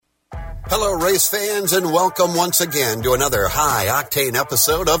Hello, race fans, and welcome once again to another high-octane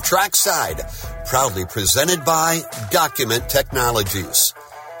episode of Trackside, proudly presented by Document Technologies.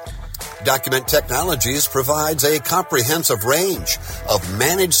 Document Technologies provides a comprehensive range of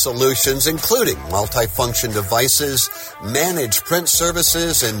managed solutions, including multifunction devices, managed print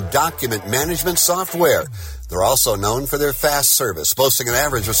services, and document management software. They're also known for their fast service, boasting an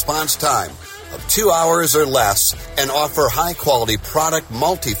average response time of 2 hours or less, and offer high-quality product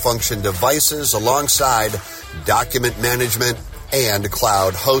multifunction devices alongside document management and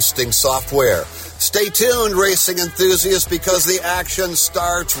cloud hosting software. Stay tuned, racing enthusiasts, because the action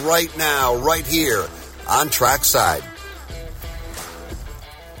starts right now, right here on Trackside.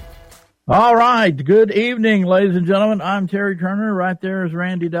 All right. Good evening, ladies and gentlemen. I'm Terry Turner. Right there is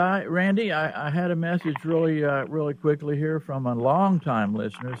Randy Dye. Randy, I had a message really quickly here from a longtime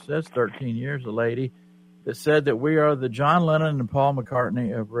listener. It says 13 years, a lady that said that we are the John Lennon and Paul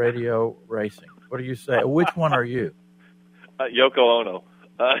McCartney of radio racing. What do you say? Which one are you? Yoko Ono.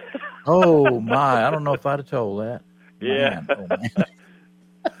 Oh, my. I don't know if I'd have told that. Yeah. Man. Oh, man.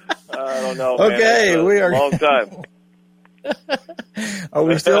 I don't know. Okay, man. We are. Long time. Are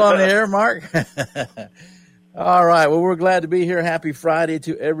we still on the air, Mark? All right. Well, we're glad to be here. Happy Friday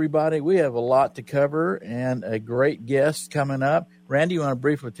to everybody. We have a lot to cover and a great guest coming up. Randy, you want to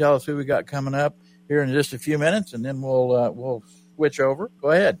briefly tell us who we got coming up here in just a few minutes, and then we'll switch over.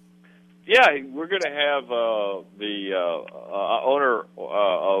 Go ahead. Yeah, we're going to have the owner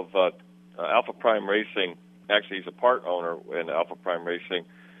of Alpha Prime Racing. Actually, he's a part owner in Alpha Prime Racing,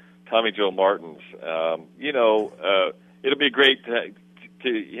 Tommy Joe Martins. It'll be great to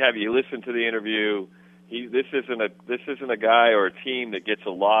have you listen to the interview. This isn't a guy or a team that gets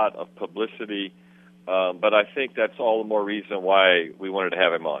a lot of publicity, but I think that's all the more reason why we wanted to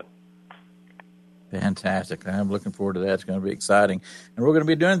have him on. Fantastic. I'm looking forward to that. It's going to be exciting. And we're going to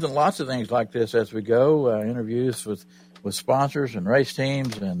be doing lots of things like this as we go, interviews with sponsors and race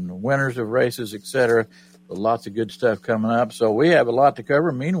teams and winners of races, etc. Lots of good stuff coming up. So we have a lot to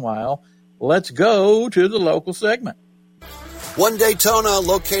cover. Meanwhile, let's go to the local segment. One Daytona,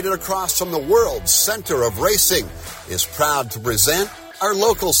 located across from the world's center of racing, is proud to present our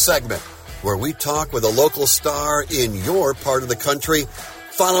local segment, where we talk with a local star in your part of the country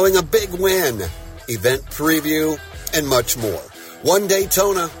following a big win, event preview, and much more. One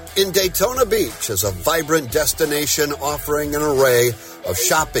Daytona in Daytona Beach is a vibrant destination offering an array of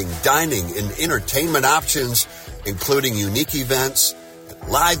shopping, dining, and entertainment options, including unique events,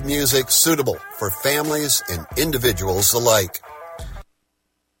 live music suitable for families and individuals alike.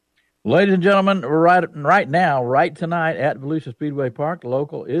 Ladies and gentlemen, right now, right tonight at Volusia Speedway Park,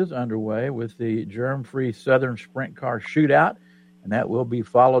 local is underway with the germ-free Southern Sprint Car Shootout, and that will be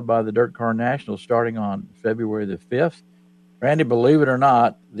followed by the Dirt Car National starting on February the 5th. Randy, believe it or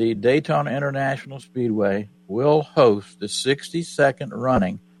not, the Daytona International Speedway will host the 62nd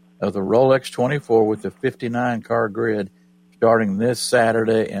running of the Rolex 24 with the 59-car grid starting this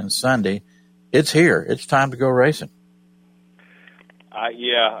Saturday and Sunday. It's here. It's time to go racing.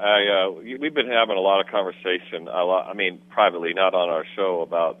 We've been having a lot of conversation, privately, not on our show,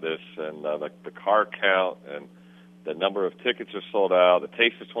 about this, and the car count and the number of tickets are sold out. The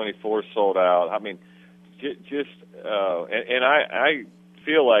Taste of 24 is sold out. I mean, I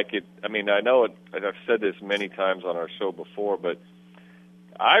feel like it. I mean, I know it. I've said this many times on our show before, but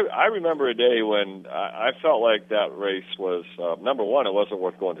I remember a day when I felt like that race was, number one, it wasn't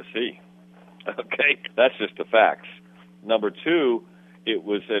worth going to see. Okay, that's just the facts. Number two, it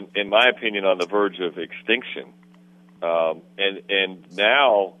was, in my opinion, on the verge of extinction. And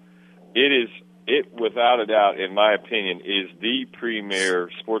now it without a doubt, in my opinion, is the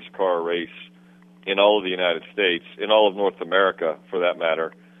premier sports car race in all of the United States, in all of North America, for that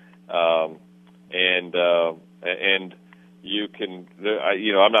matter. And you can,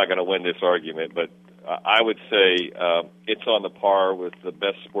 I'm not going to win this argument, but I would say it's on the par with the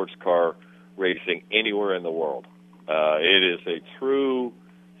best sports car racing anywhere in the world. It is a true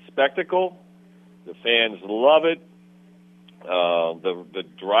spectacle. The fans love it. The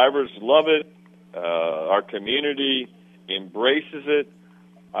drivers love it. Our community embraces it.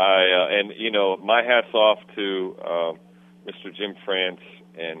 My hat's off to Mr. Jim France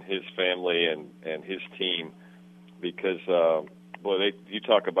and his family and his team, because you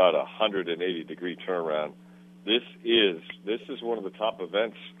talk about a 180-degree turnaround. This is one of the top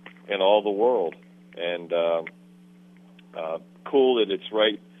events in all the world, and cool that it's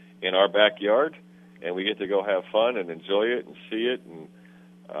right in our backyard, and we get to go have fun and enjoy it and see it. And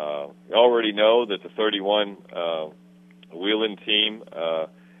you already know that the 31 Wheeling team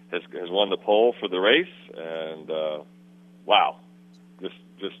has won the pole for the race, and wow, just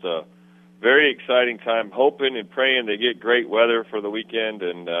very exciting time. Hoping and praying they get great weather for the weekend,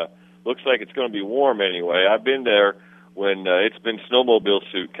 and looks like it's going to be warm anyway. I've been there when it's been snowmobile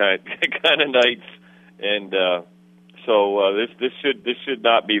suit kind of nights, and so this should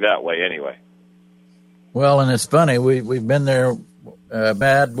not be that way anyway. Well, and it's funny, we've been there,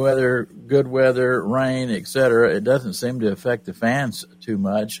 bad weather, good weather, rain, etc. It doesn't seem to affect the fans too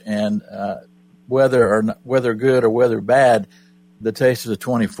much, and whether good or whether bad, the Taste of the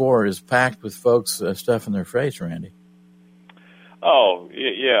 24 is packed with folks stuffing their face, Randy. Oh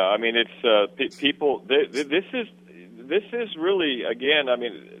yeah, I mean it's people. This is really, again, I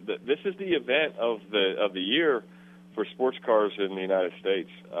mean, this is the event of the year for sports cars in the United States,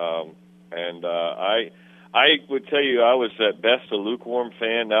 and I would tell you I was at best a lukewarm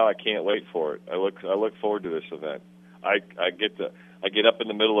fan. Now I can't wait for it. I look forward to this event. I get up in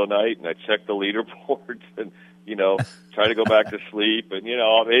the middle of the night and I check the leaderboards and try to go back to sleep, and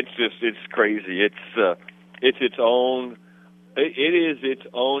it's crazy. It's its own. It is its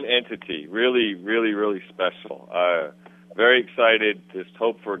own entity. Really, really, really special. Very excited. Just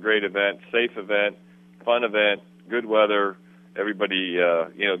hope for a great event, safe event, fun event, good weather. Everybody,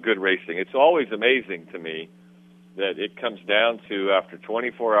 good racing. It's always amazing to me that it comes down to after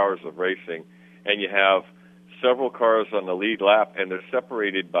 24 hours of racing, and you have several cars on the lead lap, and they're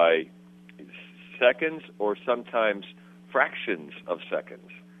separated by seconds or sometimes fractions of seconds,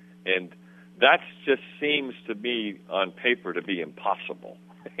 and that just seems to me on paper to be impossible,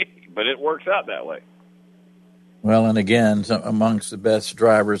 but it works out that way. Well, and again, amongst the best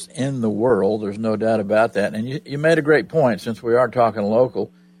drivers in the world, there's no doubt about that. And you made a great point, since we are talking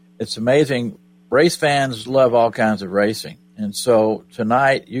local. It's amazing. Race fans love all kinds of racing. And so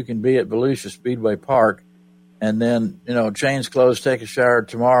tonight you can be at Volusia Speedway Park and then, change clothes, take a shower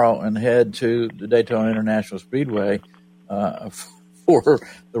tomorrow, and head to the Daytona International Speedway for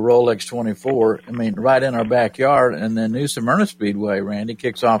the Rolex 24. I mean, right in our backyard. And then New Smyrna Speedway, Randy,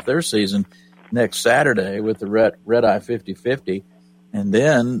 kicks off their season next Saturday with the Red Eye 50/50, and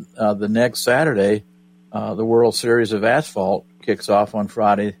then the next Saturday, the World Series of Asphalt kicks off on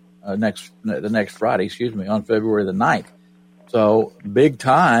Friday, on February the 9th. So big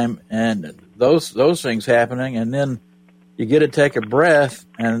time, and those things happening, and then you get to take a breath,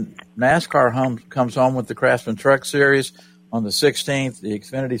 and NASCAR comes home with the Craftsman Truck Series on the 16th, the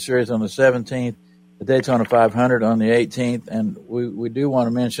Xfinity Series on the 17th, the Daytona 500 on the 18th, and we do want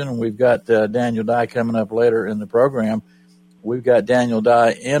to mention, and we've got Daniel Dye coming up later in the program. We've got Daniel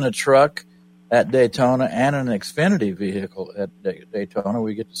Dye in a truck at Daytona and an Xfinity vehicle at Daytona.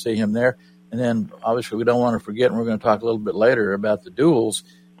 We get to see him there. And then, obviously, we don't want to forget, and we're going to talk a little bit later about the duels,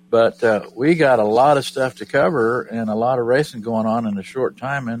 but we got a lot of stuff to cover and a lot of racing going on in a short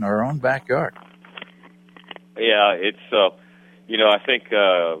time in our own backyard. Yeah, it's I think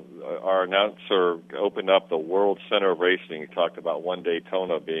our announcer opened up the World Center of Racing. He talked about one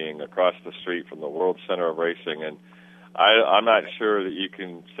Daytona being across the street from the World Center of Racing, and I'm not sure that you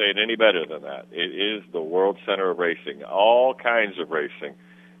can say it any better than that. It is the World Center of Racing, all kinds of racing.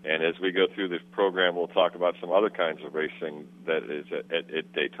 And as we go through this program, we'll talk about some other kinds of racing that is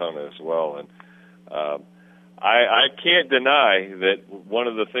at Daytona as well. And I can't deny that one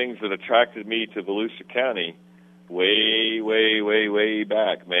of the things that attracted me to Volusia County way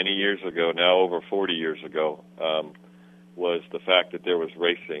back, many years ago, now over 40 years ago, was the fact that there was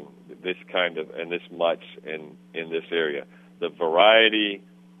racing this kind of and this much in this area. The variety,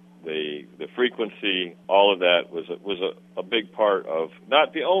 the frequency, all of that was a big part of,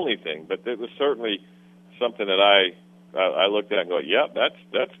 not the only thing, but it was certainly something that I looked at and go, yep,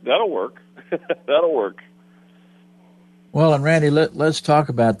 that'll work. That'll work. Well, and Randy, let's talk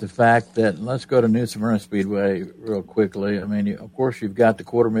about the fact that, let's go to New Smyrna Speedway real quickly. I mean, of course, you've got the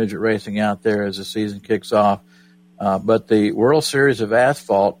quarter midget racing out there as the season kicks off, but the World Series of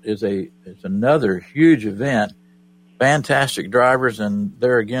Asphalt is another huge event. Fantastic drivers, and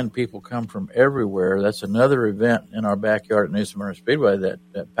there again, people come from everywhere. That's another event in our backyard at New Smyrna Speedway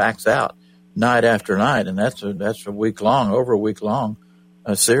that packs out night after night, and that's over a week long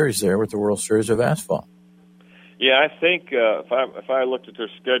series there with the World Series of Asphalt. Yeah, I think if I looked at their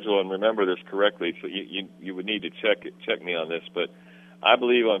schedule and remember this correctly, so you would need to check me on this, but I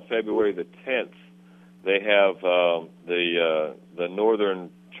believe on February the 10th they have the Northern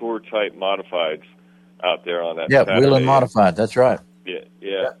Tour type modifieds out there on that. Yeah, Saturday. Whelen Modified. That's right.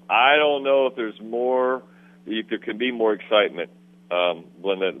 Yeah. I don't know if there's more. There can be more excitement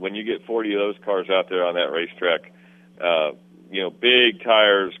when you get 40 of those cars out there on that racetrack. Big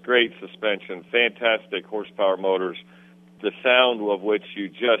tires, great suspension, fantastic horsepower motors, the sound of which you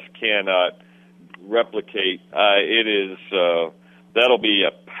just cannot replicate. It is that'll be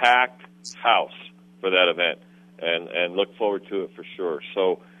a packed house for that event, and look forward to it for sure.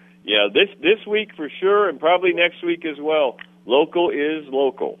 So, yeah, this week for sure, and probably next week as well. Local is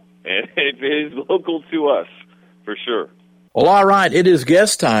local, and it is local to us for sure. Well, all right, it is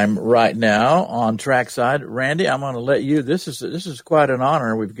guest time right now on Trackside. Randy, I'm going to let you. This is quite an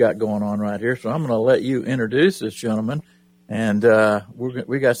honor we've got going on right here, so I'm going to let you introduce this gentleman, and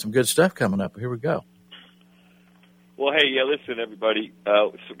we got some good stuff coming up. Here we go. Well, hey, yeah, listen, everybody.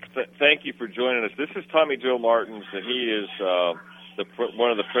 Thank you for joining us. This is Tommy Joe Martins, and he is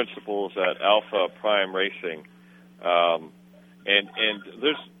one of the principals at Alpha Prime Racing. And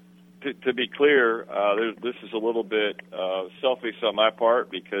there's. To be clear, this is a little bit selfish on my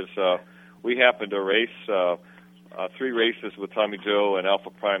part because we happened to race 3 races with Tommy Joe and Alpha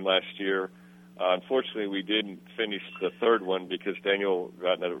Prime last year. Unfortunately, we didn't finish the third one because Daniel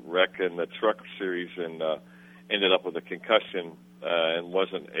got in a wreck in the truck series and ended up with a concussion and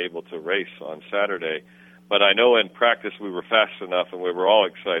wasn't able to race on Saturday. But I know in practice we were fast enough and we were all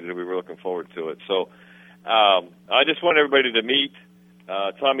excited and we were looking forward to it. So I just want everybody to meet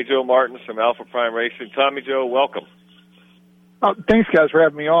Tommy Joe Martins from Alpha Prime Racing. Tommy Joe, welcome. Oh, thanks, guys, for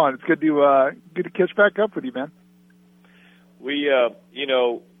having me on. It's good to catch back up with you, man. We,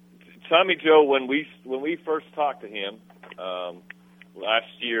 Tommy Joe, when we first talked to him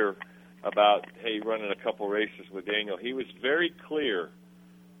last year about running a couple races with Daniel, he was very clear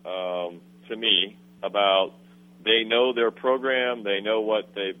to me about they know their program, they know what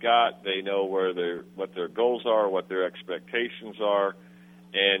they've got, they know what their goals are, what their expectations are.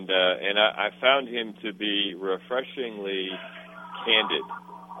 And I found him to be refreshingly candid.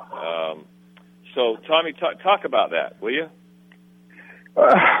 So, Tommy, talk about that, will you?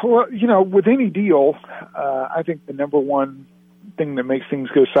 Well, with any deal, I think the number one thing that makes things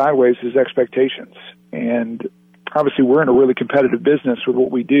go sideways is expectations. And obviously we're in a really competitive business with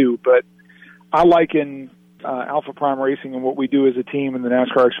what we do, but I liken Alpha Prime Racing and what we do as a team in the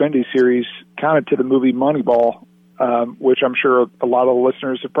NASCAR Xfinity Series kind of to the movie Moneyball, which I'm sure a lot of the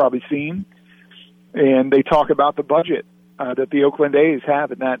listeners have probably seen. And they talk about the budget that the Oakland A's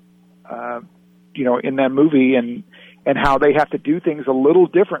have in that, in that movie and how they have to do things a little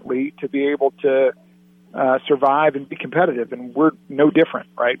differently to be able to survive and be competitive. And we're no different,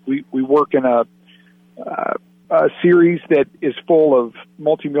 right? We work in a series that is full of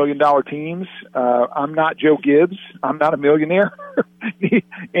multi-million-dollar teams. I'm not Joe Gibbs. I'm not a millionaire.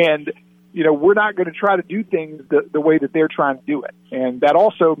 And, we're not going to try to do things the way that they're trying to do it. And that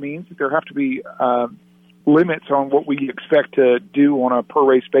also means that there have to be limits on what we expect to do on a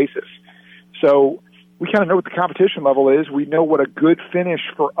per-race basis. So we kind of know what the competition level is. We know what a good finish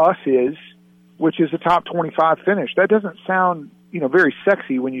for us is, which is a top 25 finish. That doesn't sound, very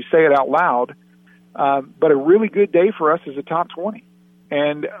sexy when you say it out loud. But a really good day for us is a top 20,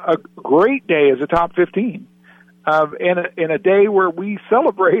 and a great day is a top 15, and a day where we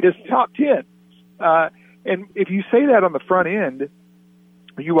celebrate is top 10. And if you say that on the front end,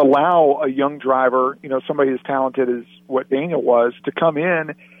 you allow a young driver, somebody as talented as what Daniel was, to come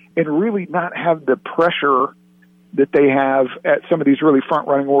in and really not have the pressure that they have at some of these really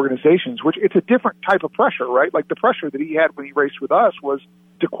front-running organizations, which it's a different type of pressure, right? Like the pressure that he had when he raced with us was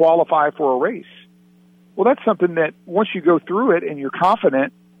to qualify for a race. Well, that's something that once you go through it and you're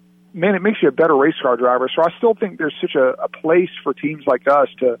confident, man, it makes you a better race car driver. So I still think there's such a place for teams like us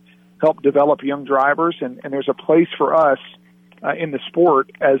to help develop young drivers, and there's a place for us in the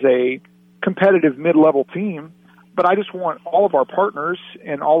sport as a competitive mid-level team. But I just want all of our partners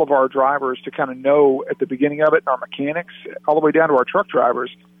and all of our drivers to kind of know at the beginning of it, our mechanics, all the way down to our truck drivers,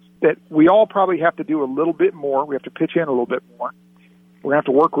 that we all probably have to do a little bit more. We have to pitch in a little bit more. We're going to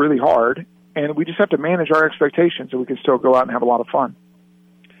have to work really hard. And we just have to manage our expectations so we can still go out and have a lot of fun.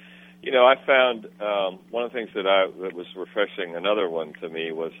 I found one of the things that was refreshing, another one to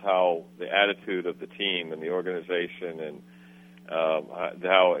me, was how the attitude of the team and the organization and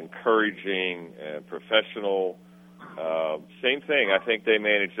how encouraging and professional. Same thing. I think they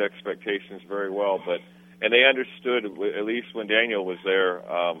managed expectations very well, and they understood, at least when Daniel was there,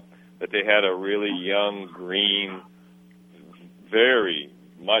 that they had a really young, green, very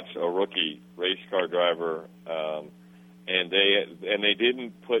much a rookie race car driver, and they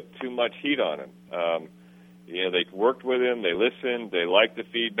didn't put too much heat on him. They worked with him, they listened, they liked the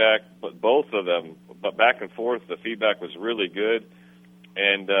feedback, but both of them, but back and forth, the feedback was really good.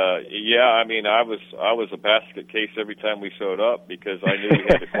 And I was a basket case every time we showed up because I knew we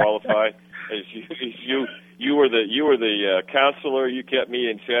had to qualify. As you were the counselor, you kept me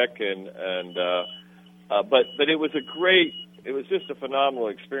in check, but it was it was just a phenomenal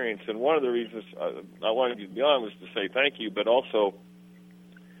experience. And one of the reasons I wanted you to be on was to say thank you, but also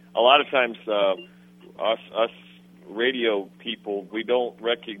a lot of times us radio people, we don't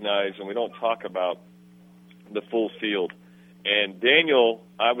recognize and we don't talk about the full field. And Daniel,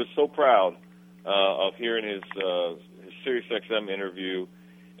 I was so proud of hearing his SiriusXM interview,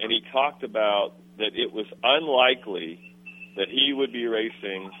 and he talked about that it was unlikely that he would be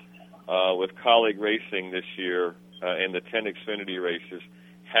racing with Colleague Racing this year in the 10 Xfinity races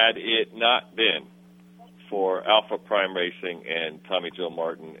had it not been for Alpha Prime Racing and Tommy Joe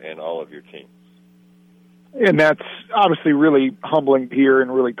Martin and all of your team. And that's obviously really humbling to hear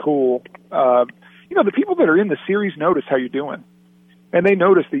and really cool. The people that are in the series notice how you're doing. And they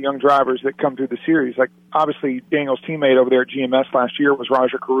notice the young drivers that come through the series. Like, obviously, Daniel's teammate over there at GMS last year was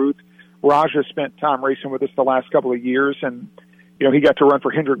Raja Karuth. Raja spent time racing with us the last couple of years, and, he got to run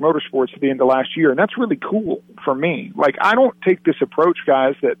for Hendrick Motorsports at the end of last year. And that's really cool for me. Like, I don't take this approach,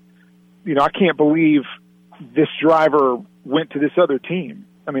 guys, that, I can't believe this driver went to this other team.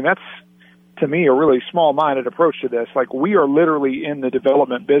 I mean, that's, to me, a really small-minded approach to this. Like, we are literally in the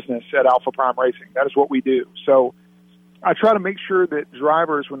development business at Alpha Prime Racing. That is what we do. So I try to make sure that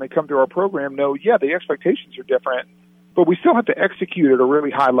drivers, when they come to our program, know, the expectations are different, but we still have to execute at a really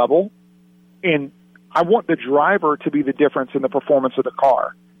high level. And I want the driver to be the difference in the performance of the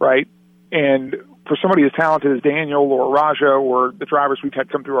car, right? And for somebody as talented as Daniel or Raja or the drivers we've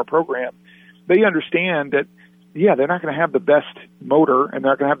had come through our program, they understand that, they're not going to have the best motor, and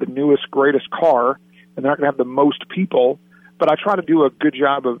they're not going to have the newest, greatest car, and they're not going to have the most people. But I try to do a good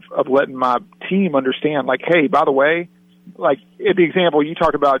job of letting my team understand, like, hey, by the way, like in the example you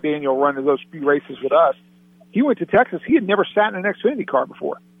talked about, Daniel running those few races with us, he went to Texas. He had never sat in an Xfinity car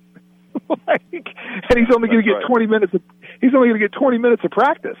before. And he's only going to get 20 minutes. He's only going to get 20 minutes of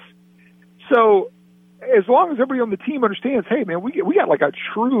practice. So as long as everybody on the team understands, hey, man, we got like a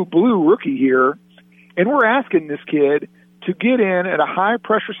true blue rookie here, and we're asking this kid to get in at a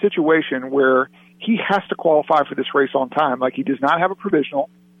high-pressure situation where he has to qualify for this race on time. Like, he does not have a provisional.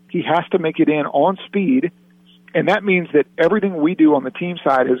 He has to make it in on speed, and that means that everything we do on the team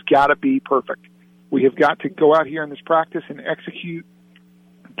side has got to be perfect. We have got to go out here in this practice and execute,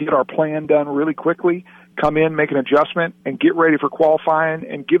 get our plan done really quickly, come in, make an adjustment, and get ready for qualifying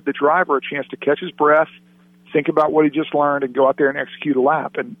and give the driver a chance to catch his breath, think about what he just learned, and go out there and execute a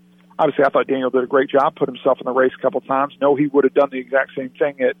lap. And obviously, I thought Daniel did a great job, put himself in the race a couple of times. No, he would have done the exact same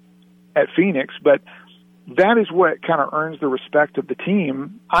thing at Phoenix, but that is what kind of earns the respect of the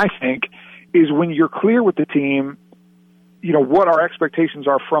team, I think, is when you're clear with the team, what our expectations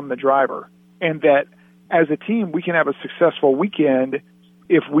are from the driver, and that as a team, we can have a successful weekend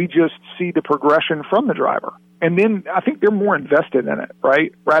if we just see the progression from the driver. And then I think they're more invested in it,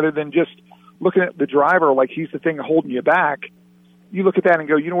 right? Rather than just looking at the driver like he's the thing holding you back. You look at that and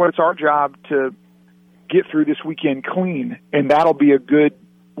go, you know what, it's our job to get through this weekend clean, and that'll be a good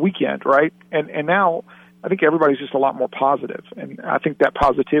weekend, right? And now I think everybody's just a lot more positive, and I think that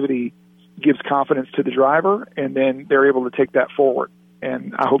positivity gives confidence to the driver, and then they're able to take that forward.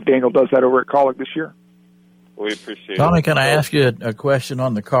 And I hope Daniel does that over at Colleague this year. We appreciate Tommy, it. can I ask you a question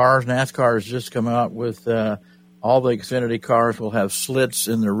on the cars? NASCAR has just come out with all the Xfinity cars will have slits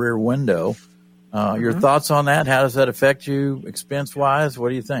in the rear window. Your thoughts on that? How does that affect you expense-wise? What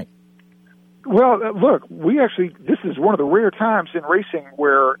do you think? Well, look, this is one of the rare times in racing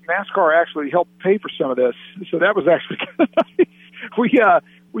where NASCAR actually helped pay for some of this. So that was actually kind of nice.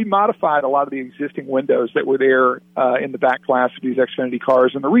 We modified a lot of the existing windows that were there in the back class of these Xfinity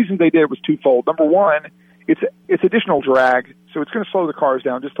cars. And the reason they did it was twofold. Number one, it's additional drag, so it's going to slow the cars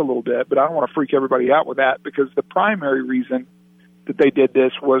down just a little bit, but I don't want to freak everybody out with that, because the primary reason that they did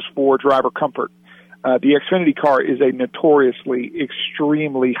this was for driver comfort. The Xfinity car is a notoriously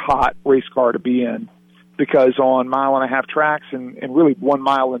extremely hot race car to be in, because on 1.5-mile tracks and really 1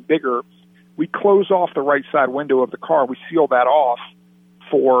 mile and bigger, we close off the right side window of the car. We seal that off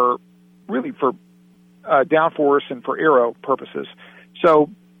for downforce and for aero purposes. So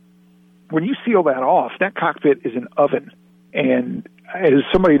when you seal that off, that cockpit is an oven. And as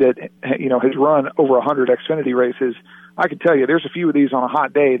somebody that has run over 100 Xfinity races, I can tell you there's a few of these on a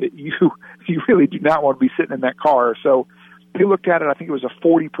hot day that you really do not want to be sitting in that car. So they looked at it. I think it was a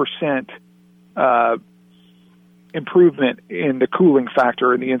 40% improvement in the cooling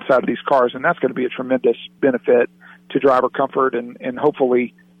factor in the inside of these cars, and that's going to be a tremendous benefit to driver comfort and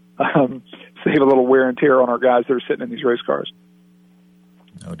hopefully save a little wear and tear on our guys that are sitting in these race cars.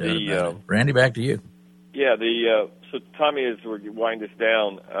 No doubt about it. Randy, back to you. Yeah, so Tommy, as we wind this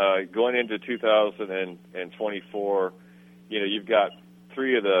down, going into 2024, you've got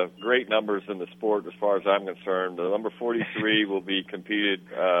three of the great numbers in the sport as far as I'm concerned. The number 43 will be competed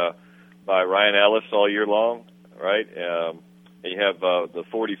by Ryan Ellis all year long, right? And you have the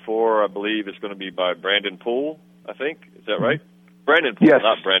 44, I believe, is going to be by Brandon Poole, I think. Is that right? Brandon Poole, yes.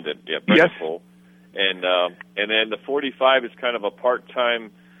 Not Brendan. Yeah, Brandon yes. Poole. And then the 45 is kind of a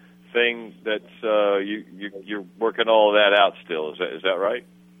part-time thing that you're working all of that out still. Is that right?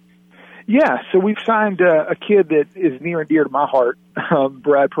 Yeah, so we've signed a kid that is near and dear to my heart,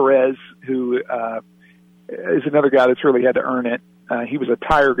 Brad Perez, who is another guy that's really had to earn it. He was a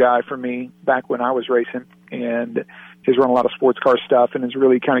tire guy for me back when I was racing, and has run a lot of sports car stuff and is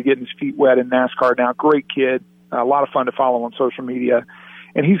really kind of getting his feet wet in NASCAR now. Great kid, a lot of fun to follow on social media.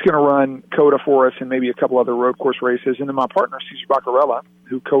 And he's going to run COTA for us and maybe a couple other road course races. And then my partner, Cesar Baccarella,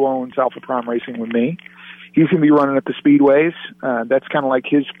 who co-owns Alpha Prime Racing with me, he's going to be running at the speedways. That's kind of like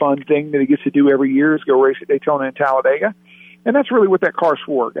his fun thing that he gets to do every year is go race at Daytona and Talladega. And that's really what that car's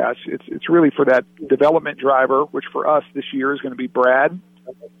for, guys. It's really for that development driver, which for us this year is going to be Brad.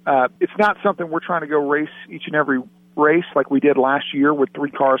 It's not something we're trying to go race each and every race like we did last year with 3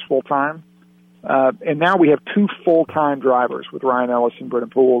 cars full-time. And now we have 2 full-time drivers with Ryan Ellis and Brendan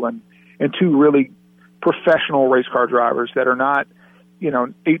Poole and 2 really professional race car drivers that are not,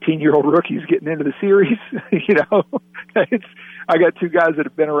 18-year-old rookies getting into the series. I got 2 guys that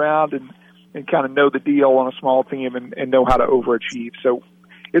have been around and kind of know the deal on a small team and know how to overachieve. So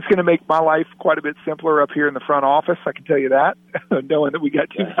it's going to make my life quite a bit simpler up here in the front office, I can tell you that, knowing that we got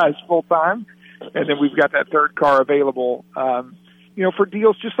 2 guys full-time, and then we've got that 3rd car available, for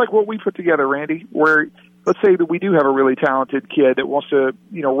deals just like what we put together, Randy, where let's say that we do have a really talented kid that wants to,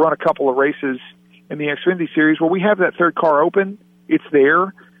 run a couple of races in the Xfinity Series. Well, we have that 3rd car open. It's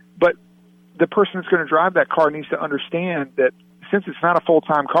there, but the person that's going to drive that car needs to understand that since it's not a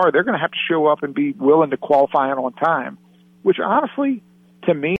full-time car, they're going to have to show up and be willing to qualify on time, which honestly,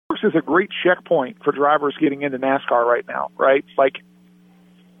 to me, is a great checkpoint for drivers getting into NASCAR right now, right? Like,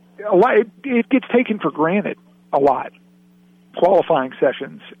 a lot, it gets taken for granted a lot, qualifying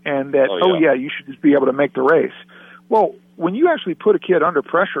sessions, and that, you should just be able to make the race. Well, when you actually put a kid under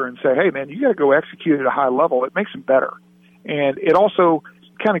pressure and say, hey, man, you got to go execute at a high level, it makes them better. And it also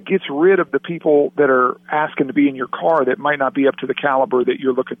kind of gets rid of the people that are asking to be in your car that might not be up to the caliber that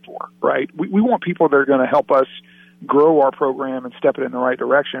you're looking for, right? We want people that are going to help us grow our program and step it in the right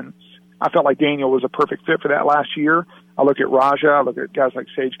direction. I felt like Daniel was a perfect fit for that last year. I look at Raja, I look at guys like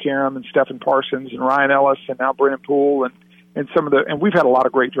Sage Karam and Stephen Parsons and Ryan Ellis and now Brendan Poole and we've had a lot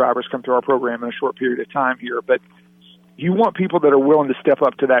of great drivers come through our program in a short period of time here, but you want people that are willing to step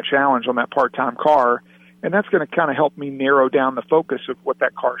up to that challenge on that part-time car. And that's going to kind of help me narrow down the focus of what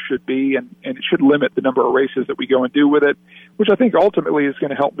that car should be, and it should limit the number of races that we go and do with it, which I think ultimately is going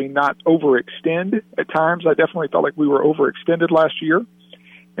to help me not overextend at times. I definitely felt like we were overextended last year.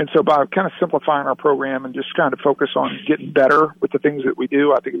 And so by kind of simplifying our program and just kind of focus on getting better with the things that we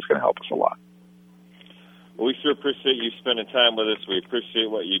do, I think it's going to help us a lot. Well, we sure appreciate you spending time with us. We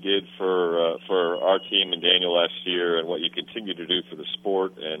appreciate what you did for our team and Daniel last year and what you continue to do for the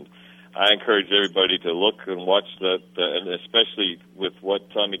sport. And I encourage everybody to look and watch and especially with what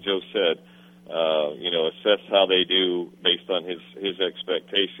Tommy Joe said, assess how they do based on his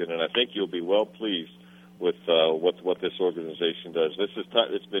expectation. And I think you'll be well pleased with what this organization does.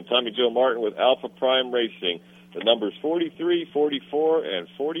 It's been Tommy Joe Martin with Alpha Prime Racing. The numbers 43, 44, and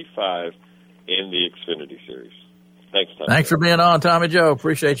 45 in the Xfinity Series. Thanks, Tommy. Thanks for being on, Tommy Joe.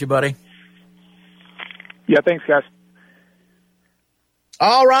 Appreciate you, buddy. Yeah, thanks, guys.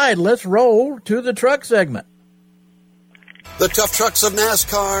 All right, let's roll to the truck segment. The Tough Trucks of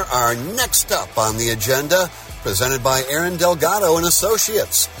NASCAR are next up on the agenda, presented by Aaron Delgado and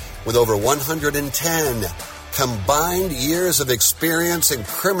Associates. With over 110 combined years of experience in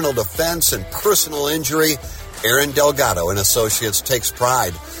criminal defense and personal injury, Aaron Delgado and Associates takes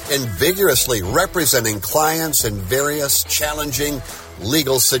pride in vigorously representing clients in various challenging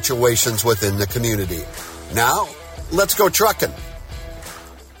legal situations within the community. Now, let's go trucking.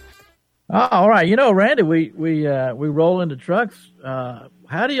 All right, Randy, we roll into trucks.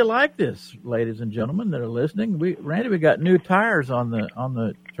 How do you like this, ladies and gentlemen that are listening? Randy, we got new tires on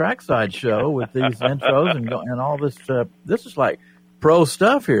the Trackside show with these intros and all this. This is like pro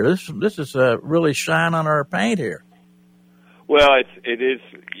stuff here. This is really shine on our paint here. Well, it is.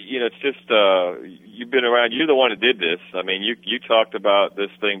 It's just you've been around. You're the one who did this. I mean, you talked about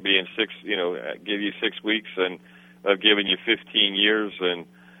this thing being give you 6 weeks and giving you 15 years and.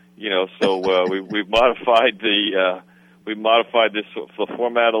 So we've modified the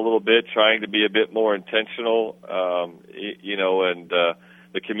format a little bit, trying to be a bit more intentional. And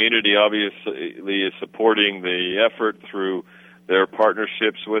the community obviously is supporting the effort through their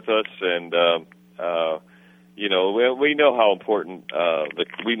partnerships with us, and we know how important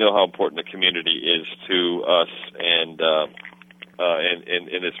the community is to us, and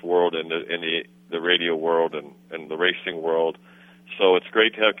in this world, in the radio world and the racing world. So it's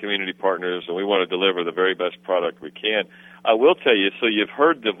great to have community partners, and we want to deliver the very best product we can. I will tell you, so you've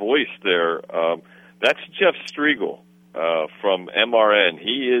heard the voice there. That's Jeff Striegel from MRN.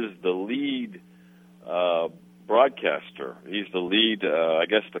 He is the lead broadcaster. He's the lead, I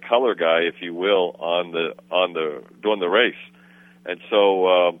guess, the color guy, if you will, on the doing the race. And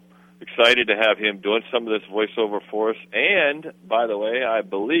so excited to have him doing some of this voiceover for us. And by the way, I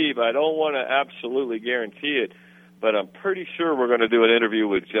believe, I don't want to absolutely guarantee it, but I'm pretty sure we're going to do an interview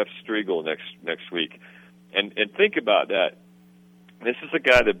with Jeff Striegel next week. And think about that. This is a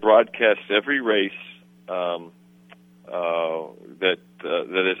guy that broadcasts every race that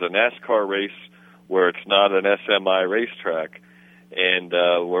is a NASCAR race where it's not an SMI racetrack, and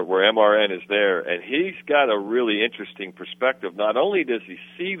where MRN is there. And he's got a really interesting perspective. Not only does he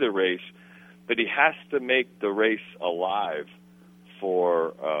see the race, but he has to make the race alive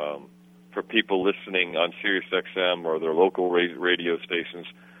for people listening on Sirius XM or their local radio stations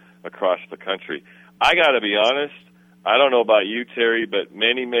across the country. I got to be honest, I don't know about you, Terry, but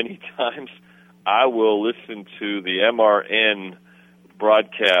many, many times I will listen to the MRN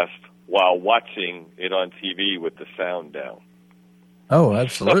broadcast while watching it on TV with the sound down. Oh,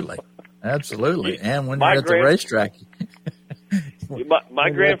 absolutely. Absolutely. And when you're at the racetrack, my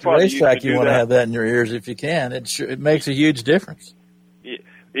grandfather used to do that. You want to have that in your ears if you can. It makes a huge difference.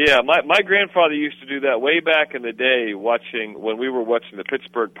 Yeah, my grandfather used to do that way back in the day, when we were watching the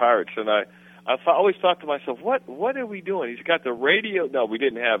Pittsburgh Pirates, and I always thought to myself, what are we doing? He's got the radio. No, we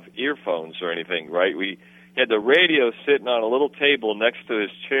didn't have earphones or anything, right? We had the radio sitting on a little table next to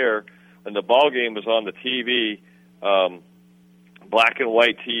his chair, and the ball game was on the TV, black and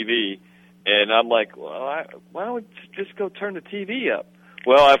white TV, and I'm like, well, why don't we just go turn the TV up?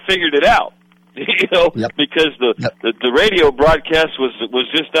 Well, I figured it out. Because the radio broadcast was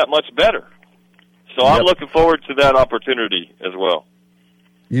just that much better. So I'm looking forward to that opportunity as well.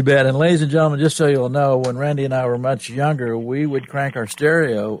 You bet. And ladies and gentlemen, just so you'll know, when Randy and I were much younger, we would crank our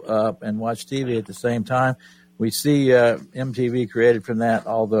stereo up and watch TV at the same time. We see MTV created from that,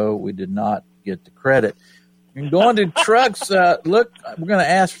 although we did not get the credit. And going to trucks, look, we're going to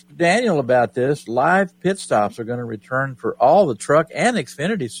ask Daniel about this. Live pit stops are going to return for all the truck and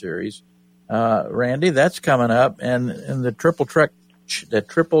Xfinity series. Randy, that's coming up, and the triple truck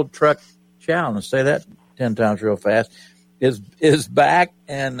challenge, say that 10 times real fast, is back,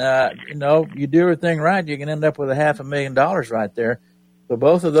 and you do everything right, you can end up with $500,000 right there. So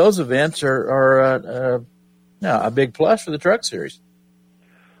both of those events are a big plus for the truck series.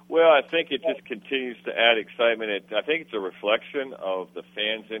 Well, I think it just continues to add excitement. I think it's a reflection of the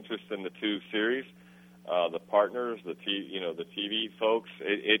fans' interest in the two series, the partners, the TV folks.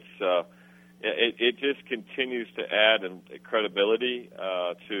 It just continues to add credibility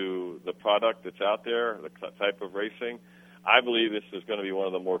to the product that's out there, the type of racing. I believe this is going to be one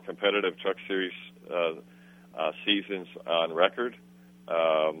of the more competitive truck series seasons on record.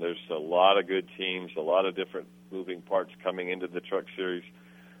 There's a lot of good teams, a lot of different moving parts coming into the truck series.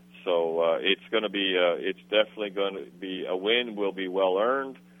 So it's going to be, it's definitely going to be a win. Will be well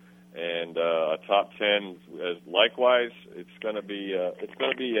earned. And a top 10, likewise, it's going to be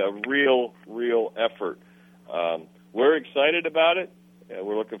a real effort. We're excited about it.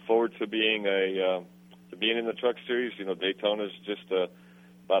 We're looking forward to being in the truck series. Daytona's just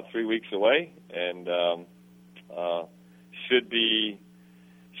about 3 weeks away, and should be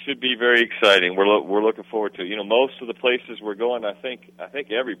very exciting. We're looking forward to. Most of the places we're going, I think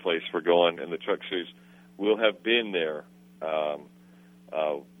every place we're going in the truck series, will have been there.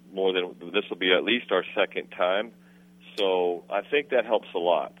 More than this will be at least our second time, so I think that helps a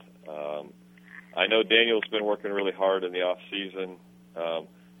lot. I know Daniel's been working really hard in the off season,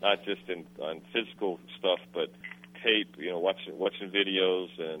 not just on physical stuff, but tape. Watching videos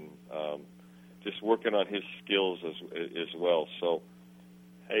and just working on his skills as well. So,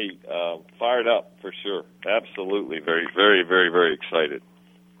 hey, fired up for sure. Absolutely, very, very, very, very excited.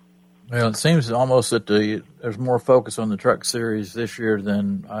 Well, it seems almost that there's more focus on the truck series this year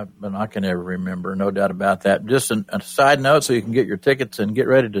than I can ever remember. No doubt about that. Just a side note, so you can get your tickets and get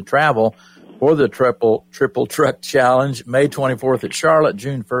ready to travel for the triple truck challenge, May 24th at Charlotte,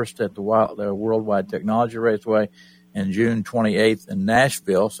 June 1st at the Worldwide Technology Raceway, and June 28th in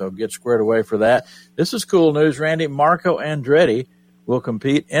Nashville. So get squared away for that. This is cool news, Randy. Marco Andretti will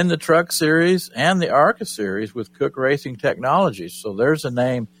compete in the truck series and the ARCA series with Cook Racing Technologies. So there's a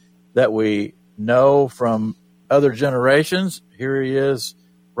name that we know from other generations. Here he is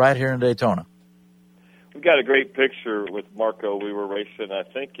right here in Daytona. We've got a great picture with Marco. We were racing, I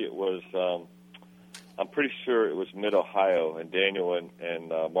think it was I'm pretty sure it was Mid-Ohio, and Daniel and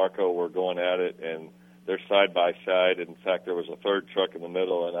Marco were going at it, and they're side by side. In fact, there was a third truck in the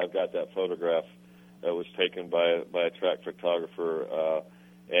middle, and I've got that photograph that was taken by a track photographer,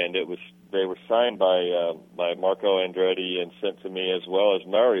 and they were signed by Marco Andretti and sent to me, as well as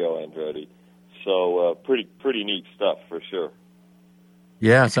Mario Andretti. So pretty neat stuff for sure.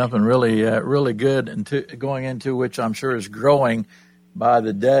 Yeah, something really really good going into which I'm sure is growing by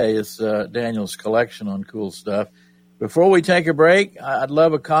the day. It's Daniel's collection on cool stuff. Before we take a break, I'd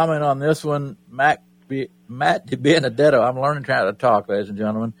love a comment on this one. Matt DiBenedetto, I'm learning how to talk, ladies and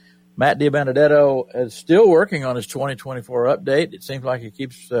gentlemen. Matt DiBenedetto is still working on his 2024 update. It seems like he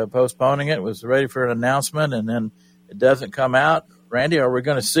keeps postponing it. Was ready for an announcement, and then it doesn't come out. Randy, are we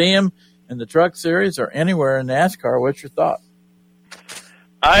going to see him in the Truck Series or anywhere in NASCAR? What's your thought?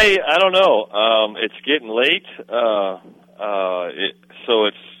 I don't know. It's getting late, so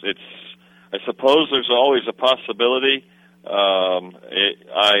it's. I suppose there's always a possibility.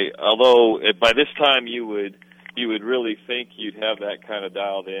 Although by this time you would really think you'd have that kind of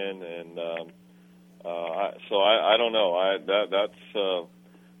dialed in, and so I don't know.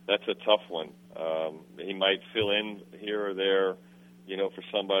 That's a tough one. He might fill in here or there, for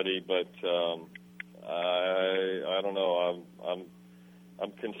somebody, but I don't know.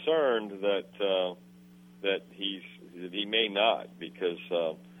 I'm concerned that he may not, because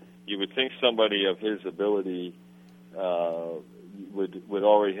you would think somebody of his ability would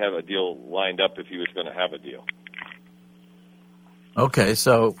already have a deal lined up if he was going to have a deal. Okay,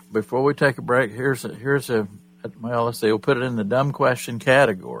 so before we take a break, here's a let's see, we'll put it in the dumb question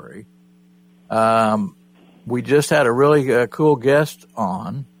category. We just had a really cool guest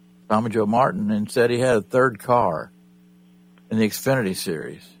on, Tommy Joe Martin, and said he had a third car in the Xfinity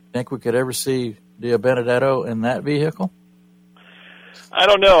Series. Think we could ever see DiBenedetto in that vehicle? I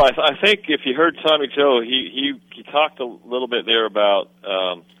don't know. I think if you heard Tommy Joe, he talked a little bit there about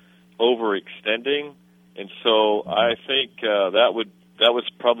overextending, and so I think that would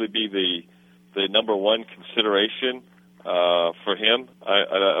probably be the number one consideration for him.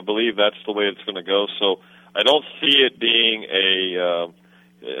 I believe that's the way it's going to go. So I don't see it being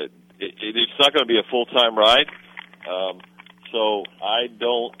it's not going to be a full-time ride. So I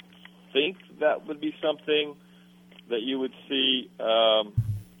don't think that would be something that you would see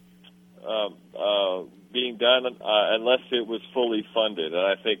being done unless it was fully funded, and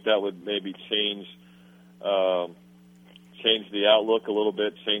I think that would maybe change the outlook a little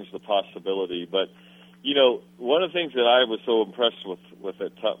bit, change the possibility. But one of the things that I was so impressed with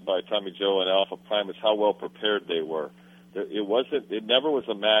by Tommy Joe and Alpha Prime is how well prepared they were. It never was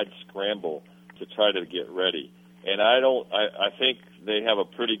a mad scramble to try to get ready, and I think they have a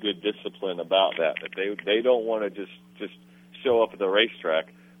pretty good discipline about that. That they don't want to just show up at the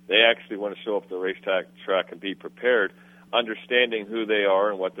racetrack. They actually want to show up at the racetrack and be prepared, understanding who they are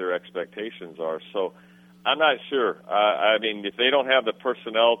and what their expectations are. So I'm not sure. I mean, if they don't have the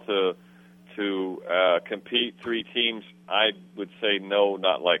personnel to compete, three teams, I would say no,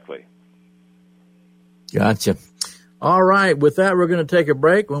 not likely. Gotcha. All right. With that, we're going to take a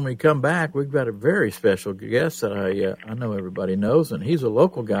break. When we come back, we've got a very special guest that I know everybody knows, and he's a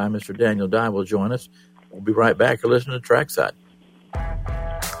local guy. Mr. Daniel Dye will join us. We'll be right back. You're listening to Trackside.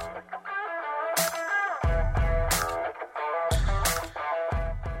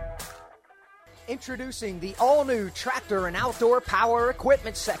 Introducing the all-new tractor and outdoor power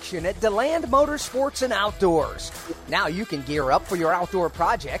equipment section at DeLand Motorsports and Outdoors. Now you can gear up for your outdoor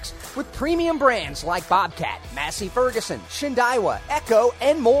projects with premium brands like Bobcat, Massey Ferguson, Shindaiwa, Echo,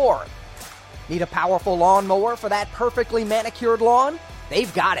 and more. Need a powerful lawnmower for that perfectly manicured lawn?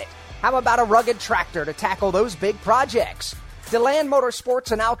 They've got it. How about a rugged tractor to tackle those big projects? DeLand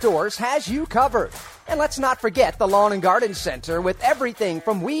Motorsports and Outdoors has you covered. And let's not forget the Lawn and Garden Center with everything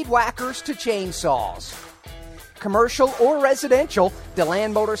from weed whackers to chainsaws. Commercial or residential,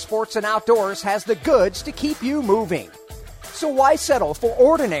 DeLand Motorsports and Outdoors has the goods to keep you moving. So why settle for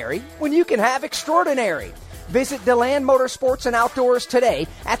ordinary when you can have extraordinary? Visit DeLand Motorsports and Outdoors today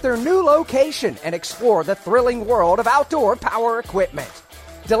at their new location and explore the thrilling world of outdoor power equipment.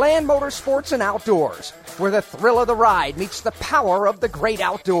 DeLand Motorsports and Outdoors, where the thrill of the ride meets the power of the great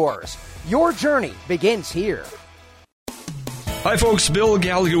outdoors. Your journey begins here. Hi folks, Bill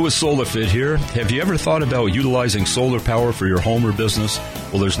Gallagher with SolarFit here. Have you ever thought about utilizing solar power for your home or business?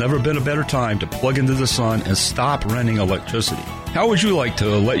 Well, there's never been a better time to plug into the sun and stop renting electricity. How would you like to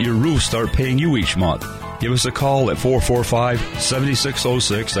let your roof start paying you each month? Give us a call at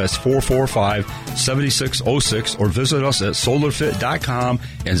 445-7606. That's 445-7606. Or visit us at solarfit.com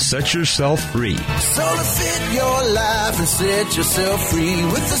and set yourself free. SolarFit your life and set yourself free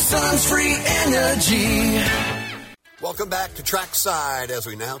with the sun's free energy. Welcome back to Trackside as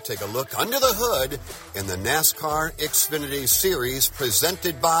we now take a look under the hood in the NASCAR Xfinity Series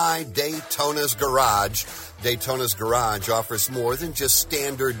presented by Daytona's Garage. Daytona's Garage offers more than just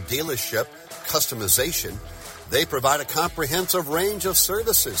standard dealership customization. They provide a comprehensive range of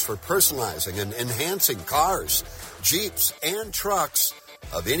services for personalizing and enhancing cars, Jeeps, and trucks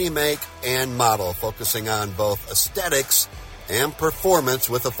of any make and model, focusing on both aesthetics and performance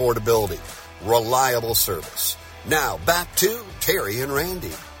with affordability. Reliable service. Now, back to Terry and Randy.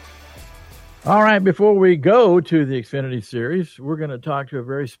 All right, before we go to the Xfinity Series, we're going to talk to a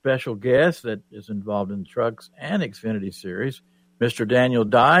very special guest that is involved in the Trucks and Xfinity Series, Mr. Daniel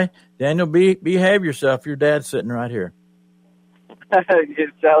Dye. Daniel, behave yourself. Your dad's sitting right here.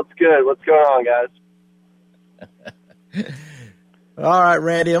 It sounds good. What's going on, guys? All right,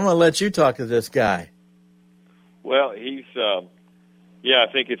 Randy, I'm going to let you talk to this guy. Well, he's, I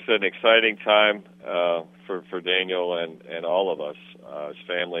think it's an exciting time for Daniel and all of us, his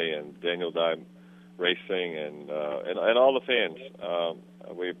family, and Daniel Dye Racing, and all the fans.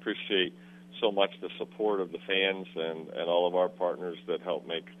 We appreciate so much the support of the fans and all of our partners that help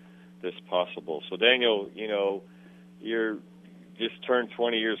make this possible. So, Daniel, you're just turned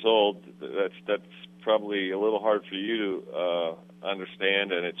 20 years old. That's probably a little hard for you to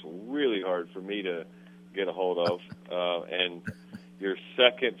understand, and it's really hard for me to get a hold of. And your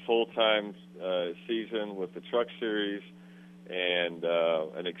second full-time season with the Truck Series, and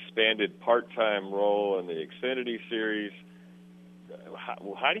an expanded part-time role in the Xfinity Series.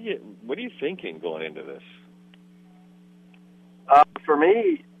 What are you thinking going into this? For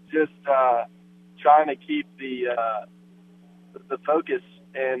me, just trying to keep the focus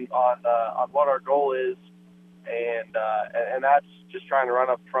and on what our goal is, and that's just trying to run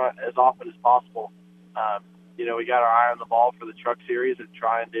up front as often as possible. We got our eye on the ball for the Truck Series and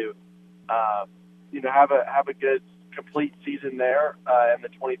trying to have a good complete season there in the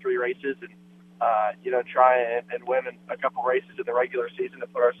 23 races, and try and win a couple races in the regular season to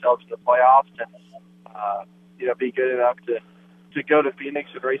put ourselves in the playoffs, and be good enough to go to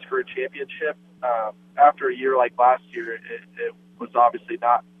Phoenix and race for a championship. After a year like last year, it was obviously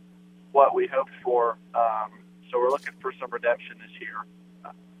not what we hoped for. So we're looking for some redemption this year,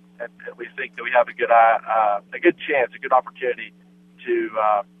 and we think that we have a good chance, a good opportunity to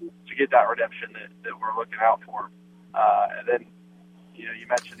get that redemption that we're looking out for. And then, you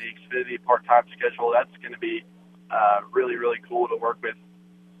mentioned the Xfinity part-time schedule. That's going to be really, really cool to work with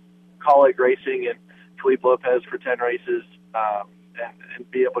Colleague Racing and Felipe Lopez for 10 races, and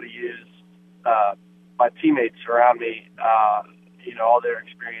be able to use my teammates around me, all their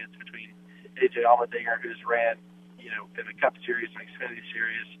experience between AJ Allmendinger, who's ran, in the Cup Series and Xfinity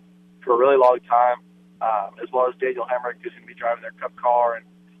Series for a really long time, as well as Daniel Hemrick, who's going to be driving their Cup car, and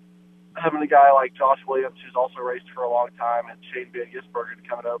having a guy like Josh Williams, who's also raced for a long time, and Shane Van Gisbergen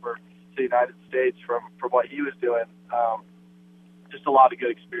coming over to the United States from what he was doing. Just a lot of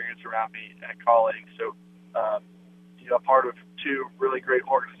good experience around me at Colleague. So, a part of two really great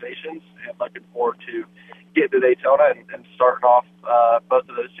organizations, and looking forward to getting to Daytona and starting off both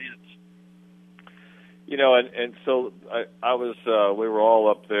of those seasons. And so I was, we were all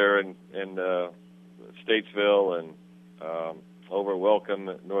up there in Statesville and over at Welcome,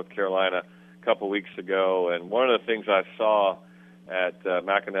 North Carolina, a couple weeks ago, and one of the things I saw at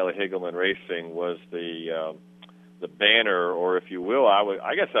McAnally Higelman Racing was the banner, or if you will,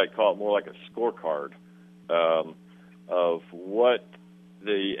 I guess I'd call it more like a scorecard of what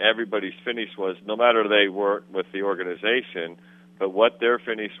everybody's finish was, no matter they work with the organization, but what their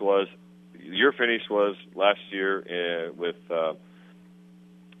finish was. Your finish was last year with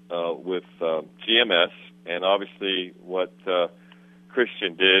GMS, and obviously what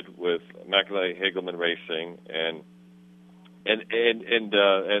Christian did with McAnally Higelman Racing, and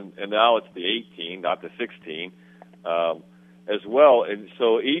now it's the 18, not the 16, as well. And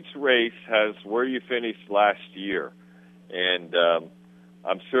so each race has where you finished last year, and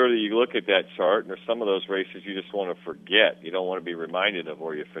I'm sure that you look at that chart, and there's some of those races you just want to forget. You don't want to be reminded of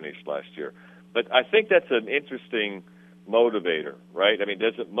where you finished last year. But I think that's an interesting motivator, right? I mean,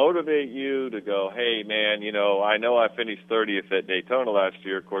 does it motivate you to go, hey, man, I know I finished 30th at Daytona last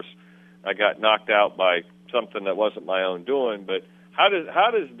year. Of course, I got knocked out by something that wasn't my own doing. But how does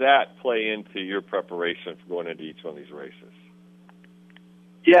that play into your preparation for going into each one of these races?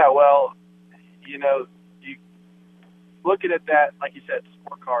 Yeah, well, you looking at that, like you said,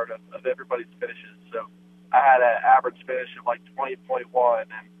 scorecard of everybody's finishes. So I had an average finish of like 20.1,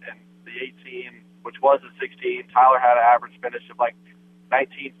 and the 18, which was a 16, Tyler had an average finish of like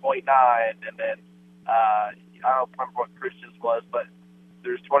 19.9, and then I don't remember what Christian's was, but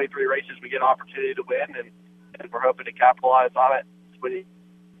there's 23 races we get an opportunity to win, and we're hoping to capitalize on it. It's the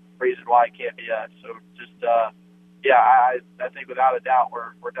reason why it can't be us. So just, I think without a doubt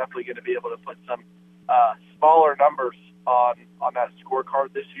we're definitely going to be able to put some smaller numbers on that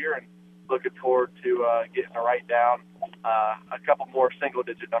scorecard this year, and looking forward to getting to write down a couple more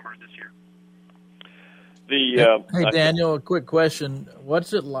single-digit numbers this year. Hey, Daniel, a quick question.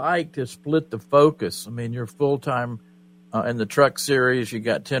 What's it like to split the focus? I mean, you're full-time in the truck series. You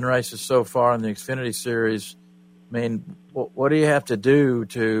got 10 races so far in the Xfinity series. I mean, what do you have to do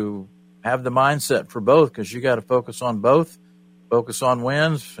to have the mindset for both? Because you got to focus on both, focus on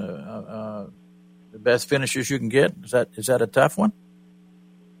wins, the best finishes you can get. Is that a tough one?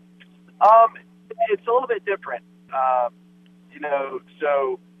 It's a little bit different.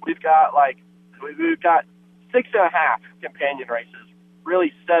 So we've got 6.5 companion races,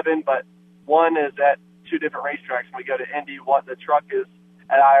 really 7, but one is at 2 different racetracks. When we go to Indy, the truck is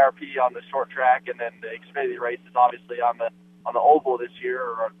at IRP on the short track, and then the Xfinity race is obviously on the oval this year,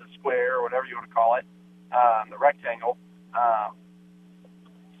 or the square, or whatever you want to call it, the rectangle.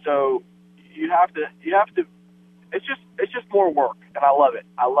 So you have to. It's just more work, and I love it.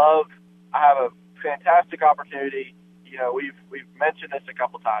 I have a fantastic opportunity. We've mentioned this a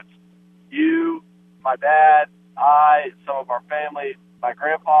couple times. You, my dad, some of our family, my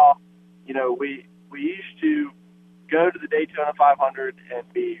grandpa, we used to go to the Daytona 500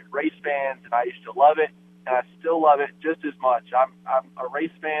 and be race fans, and I used to love it, and I still love it just as much. I'm a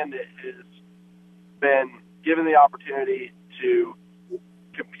race fan that has been given the opportunity to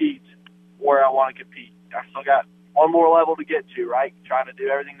compete where I want to compete. I still got one more level to get to, right? Trying to do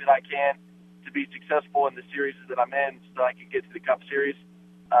everything that I can to be successful in the series that I'm in so that I can get to the Cup Series.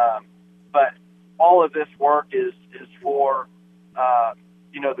 But all of this work is for,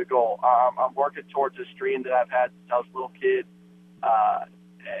 the goal. I'm working towards this dream that I've had since I was a little kid,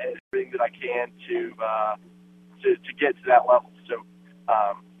 and everything that I can to get to that level. So,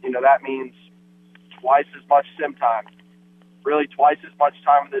 that means twice as much sim time, really twice as much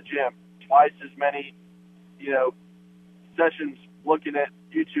time in the gym, twice as many, sessions looking at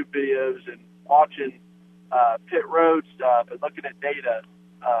YouTube videos and watching pit road stuff and looking at data,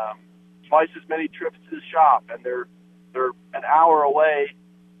 twice as many trips to the shop, and they're an hour away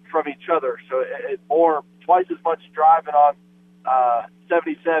from each other. So twice as much driving on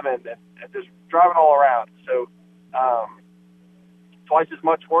 77 and just driving all around. So twice as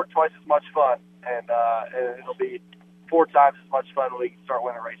much work, twice as much fun, and it'll be 4 times as much fun when we can start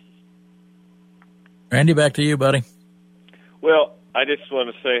winning races. Randy, back to you, buddy. Well, I just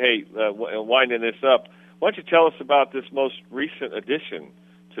want to say, hey, winding this up, why don't you tell us about this most recent addition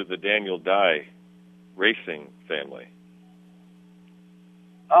to the Daniel Dye Racing family?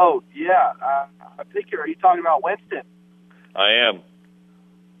 Oh, yeah. I think are you talking about Winston? I am.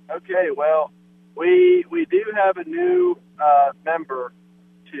 Okay, well, we do have a new member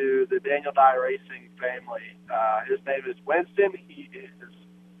to the Daniel Dye Racing family. His name is Winston. He is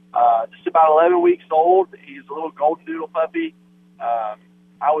just about 11 weeks old. He's a little golden doodle puppy.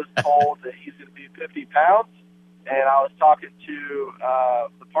 I was told that he's going to be 50 pounds, and I was talking to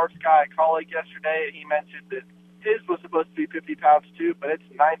the parts guy colleague yesterday, and he mentioned that his was supposed to be 50 pounds too, but it's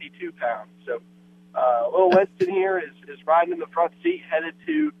 92 pounds. So little Winston here is riding in the front seat, headed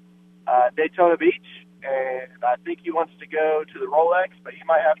to Daytona Beach, and I think he wants to go to the Rolex, but he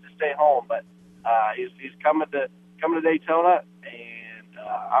might have to stay home. But he's coming to Daytona, and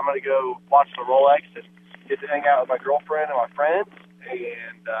I'm going to go watch the Rolex and get to hang out with my girlfriend and my friends,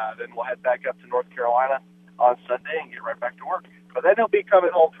 and then we'll head back up to North Carolina on Sunday and get right back to work. But then he'll be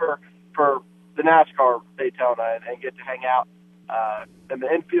coming home for the NASCAR Daytona and get to hang out in the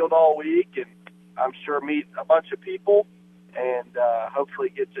infield all week, and I'm sure meet a bunch of people, and hopefully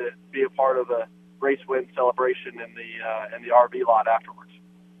get to be a part of a race win celebration in the RV lot afterwards.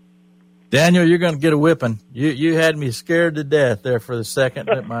 Daniel, you're going to get a whipping. You had me scared to death there for the second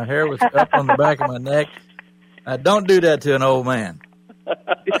that my hair was up on the back of my neck. Don't do that to an old man.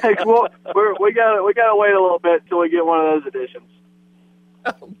 Well, we got to wait a little bit until we get one of those editions.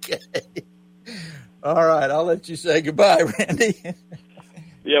 Okay. All right, I'll let you say goodbye, Randy.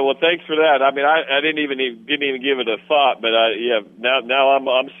 Yeah, well, thanks for that. I mean, I didn't even give it a thought, but now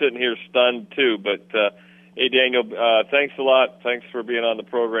I'm sitting here stunned too. But hey, Daniel, thanks a lot. Thanks for being on the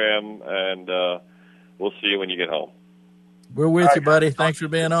program, and we'll see you when you get home. We're with you, buddy. Thanks for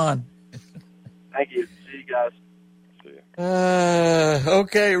being on. Thank you. See you guys. See you.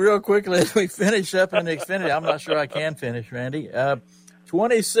 Okay, real quickly as we finish up in the Xfinity, I'm not sure I can finish, Randy.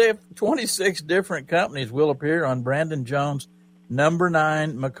 26 different companies will appear on Brandon Jones' number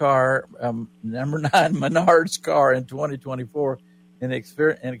 9 Menards car in 2024 in the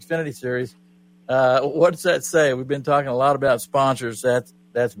Xfinity Series. What's that say? We've been talking a lot about sponsors.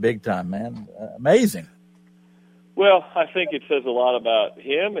 That's big time, man. Amazing. Well, I think it says a lot about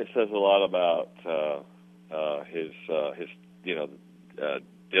him. It says a lot about his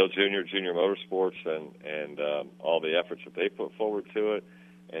Dale Junior Motorsports and all the efforts that they put forward to it.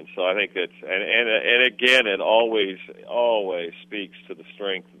 And so I think it's and again, it always speaks to the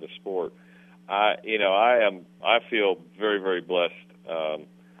strength of the sport. I feel very, very blessed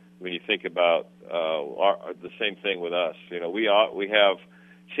when you think about the same thing with us. We have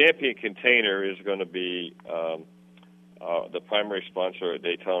Champion Container is going to be the primary sponsor at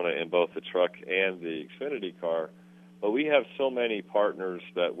Daytona in both the truck and the Xfinity car. But we have so many partners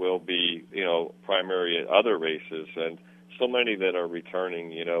that will be, primary at other races, and so many that are returning.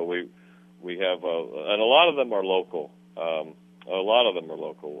 We have, and a lot of them are local.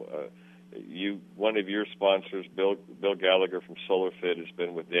 One of your sponsors, Bill Gallagher from SolarFit, has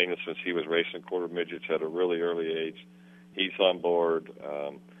been with Daniel since he was racing quarter midgets at a really early age. He's on board.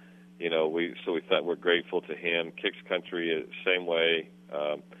 So we thought we're grateful to him. Kicks Country, same way.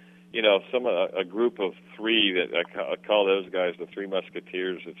 A group of three that I call those guys the Three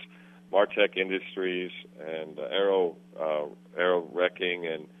Musketeers. It's Martech Industries and Aero Wrecking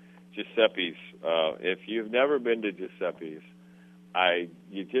and Giuseppe's. If you've never been to Giuseppe's,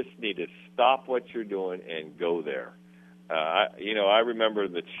 you just need to stop what you're doing and go there. I remember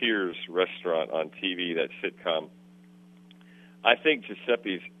the Cheers restaurant on TV, that sitcom. I think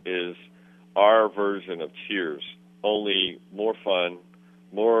Giuseppe's is our version of Cheers, only more fun,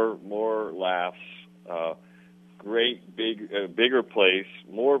 more laughs, great bigger place,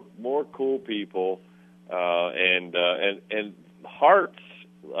 more cool people, and hearts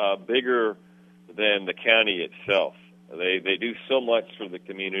bigger than the county itself. They do so much for the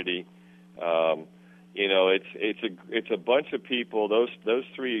community. It's a bunch of people. Those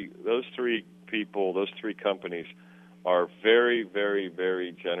three companies are very, very,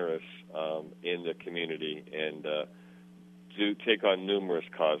 very generous in the community and do take on numerous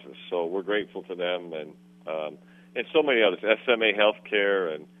causes. So we're grateful to them and so many others. SMA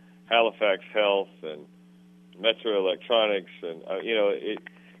Healthcare and Halifax Health and Metro Electronics and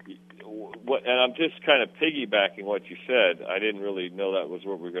and I'm just kind of piggybacking what you said. I didn't really know that was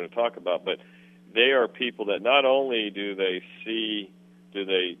what we were going to talk about, but they are people that not only do they see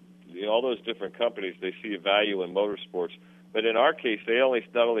all those different companies, they see a value in motorsports, but in our case, they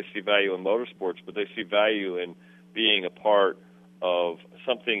not only see value in motorsports, but they see value in being a part of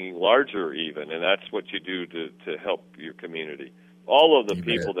something larger even, and that's what you do to help your community. All of the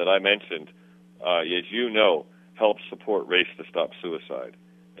people that I mentioned, as you know, help support Race to Stop Suicide.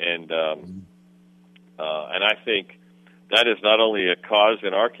 And I think that is not only a cause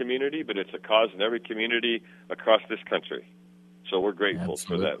in our community, but it's a cause in every community across this country. So we're grateful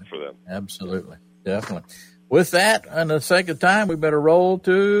for them. Absolutely. Definitely. With that, on the sake of time, we better roll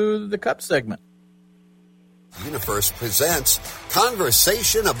to the Cup segment. UniFirst presents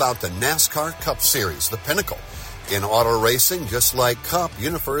Conversation about the NASCAR Cup Series, the pinnacle. In auto racing, just like Cup,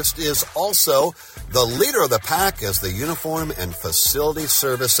 UniFirst is also the leader of the pack as the uniform and facility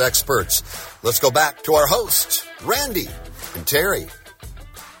service experts. Let's go back to our hosts, Randy and Terry.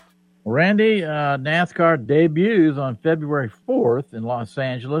 Randy, NASCAR debuts on February 4th in Los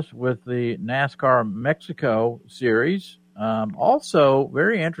Angeles with the NASCAR Mexico Series. Also,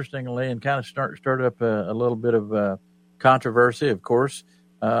 very interestingly, and kind of stirred up a little bit of controversy, of course,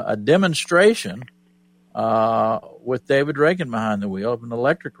 a demonstration with David Ragan behind the wheel of an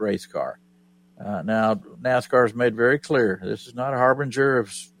electric race car. Now, NASCAR has made very clear this is not a harbinger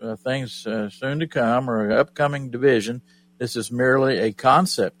of things soon to come or an upcoming division. This is merely a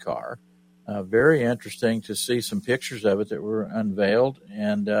concept car. Very interesting to see some pictures of it that were unveiled.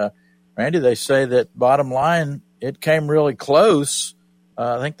 And, Randy, they say that bottom line, it came really close.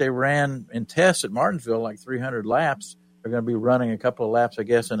 I think they ran in tests at Martinsville like 300 laps. They're going to be running a couple of laps, I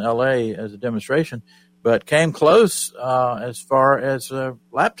guess, in L.A. as a demonstration, but came close as far as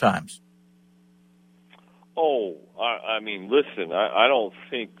lap times. Oh, I mean, listen, I don't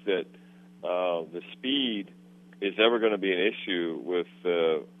think that the speed is ever going to be an issue with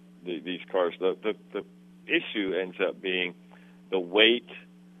these cars. The issue ends up being the weight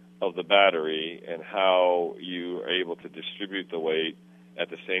of the battery and how you are able to distribute the weight at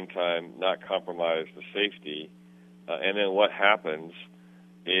the same time, not compromise the safety. And then what happens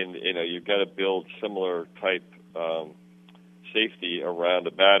you've got to build similar type safety around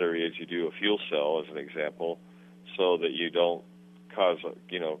a battery as you do a fuel cell, as an example, so that you don't cause,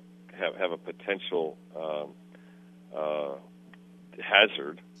 have a potential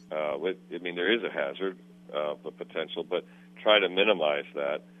hazard. There is a hazard, the potential, but try to minimize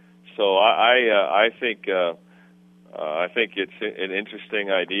that. So I think it's an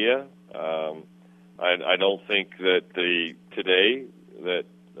interesting idea. I don't think that the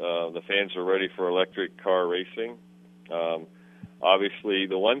fans are ready for electric car racing. Obviously,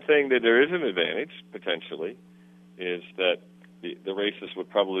 the one thing that there is an advantage, potentially, is that the races would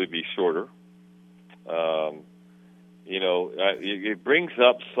probably be shorter. It brings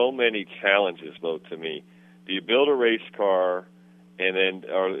up so many challenges, though, to me. Do you build a race car, and then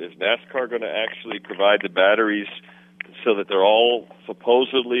is NASCAR going to actually provide the batteries so that they're all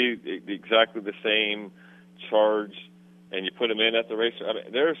supposedly exactly the same charge, and you put them in at the race? I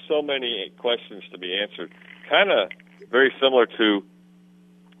mean, there are so many questions to be answered. Kind of very similar to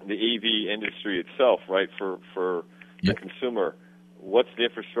the EV industry itself, right? For the consumer, what's the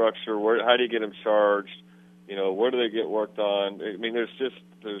infrastructure? How do you get them charged? Where do they get worked on? I mean, there's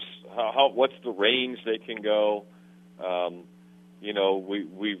what's the range they can go?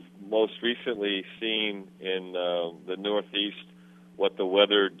 We've most recently seen in the Northeast what the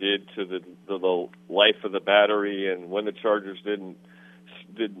weather did to the life of the battery, and when the chargers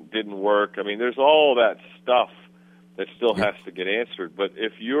didn't work. I mean, there's all that stuff that still has to get answered. But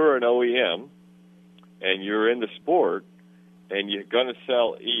if you're an OEM and you're in the sport and you're going to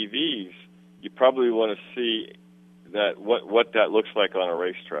sell EVs, you probably want to see that what that looks like on a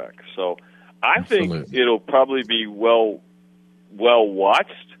racetrack. So I think it'll probably be well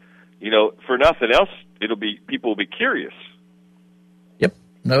watched. For nothing else, people will be curious. Yep,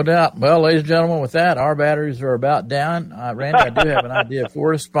 no doubt. Well, ladies and gentlemen, with that, our batteries are about down. Randy, I do have an idea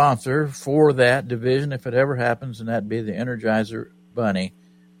for a sponsor for that division if it ever happens, and that'd be the Energizer Bunny.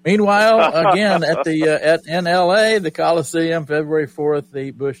 Meanwhile, again, in L.A., the Coliseum, February 4th,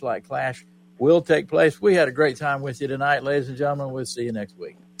 the Busch Light Clash will take place. We had a great time with you tonight, ladies and gentlemen. We'll see you next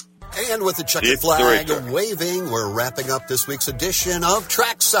week. And with the checkered flag waving, we're wrapping up this week's edition of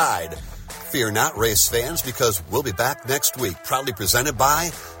Trackside. Fear not, race fans, because we'll be back next week, proudly presented by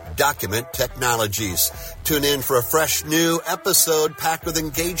Document Technologies. Tune in for a fresh new episode packed with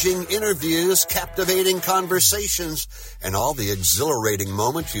engaging interviews, captivating conversations, and all the exhilarating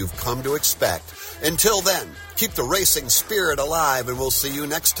moments you've come to expect. Until then, keep the racing spirit alive, and we'll see you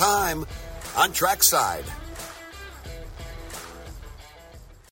next time on Trackside.